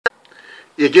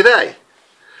Yeah, g'day.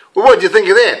 Well, what do you think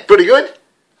of that? Pretty good?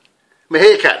 My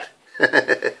haircut.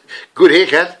 Good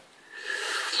haircut.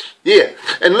 Yeah,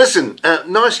 and listen,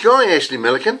 nice guy, Ashley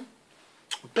Milliken.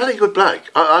 Bloody good bloke.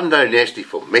 I've known Ashley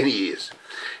for many years.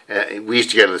 We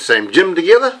used to go to the same gym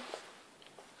together,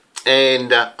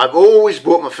 and I've always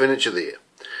bought my furniture there.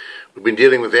 We've been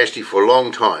dealing with Ashley for a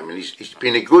long time, and he's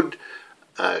been a good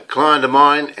client of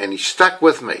mine, and he's stuck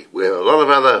with me, where a lot of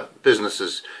other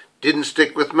businesses didn't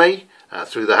stick with me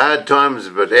through the hard times,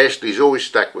 but Ashley's always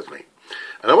stuck with me.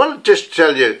 And I want to just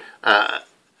tell you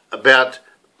about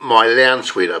my lounge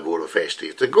suite I bought off Ashley.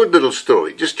 It's a good little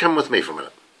story. Just come with me for a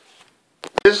minute.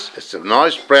 It's a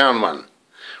nice brown one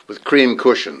with cream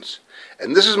cushions.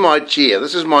 And this is my chair.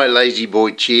 This is my lazy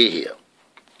boy chair here.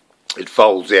 It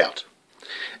folds out.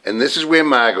 And this is where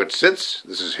Margaret sits.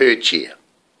 This is her chair.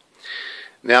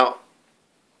 Now,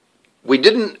 we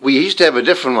used to have a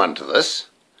different one to this.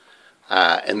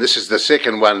 And this is the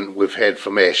second one we've had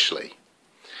from Ashley.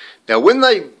 Now, when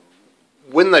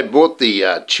they bought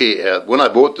the chair, when I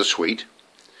bought the suite,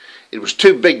 it was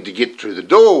too big to get through the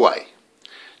doorway.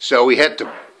 So we had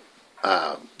to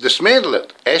dismantle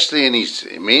it. Ashley and his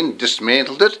men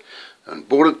dismantled it and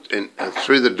brought it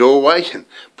through the doorway and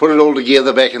put it all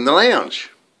together back in the lounge.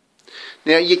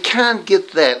 Now, you can't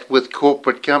get that with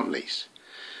corporate companies.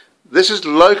 This is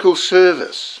local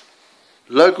service.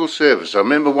 Local service. I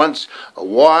remember once a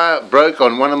wire broke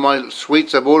on one of my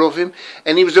suites I bought off him,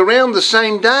 and he was around the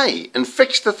same day and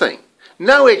fixed the thing.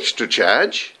 No extra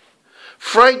charge.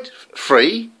 Freight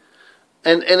free.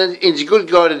 And he's a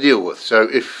good guy to deal with. So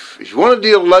if you want to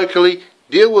deal locally,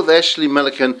 deal with Ashley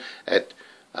Milliken at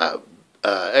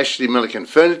Ashley Milliken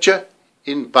Furniture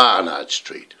in Barnard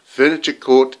Street. Furniture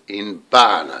Court in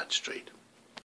Barnard Street.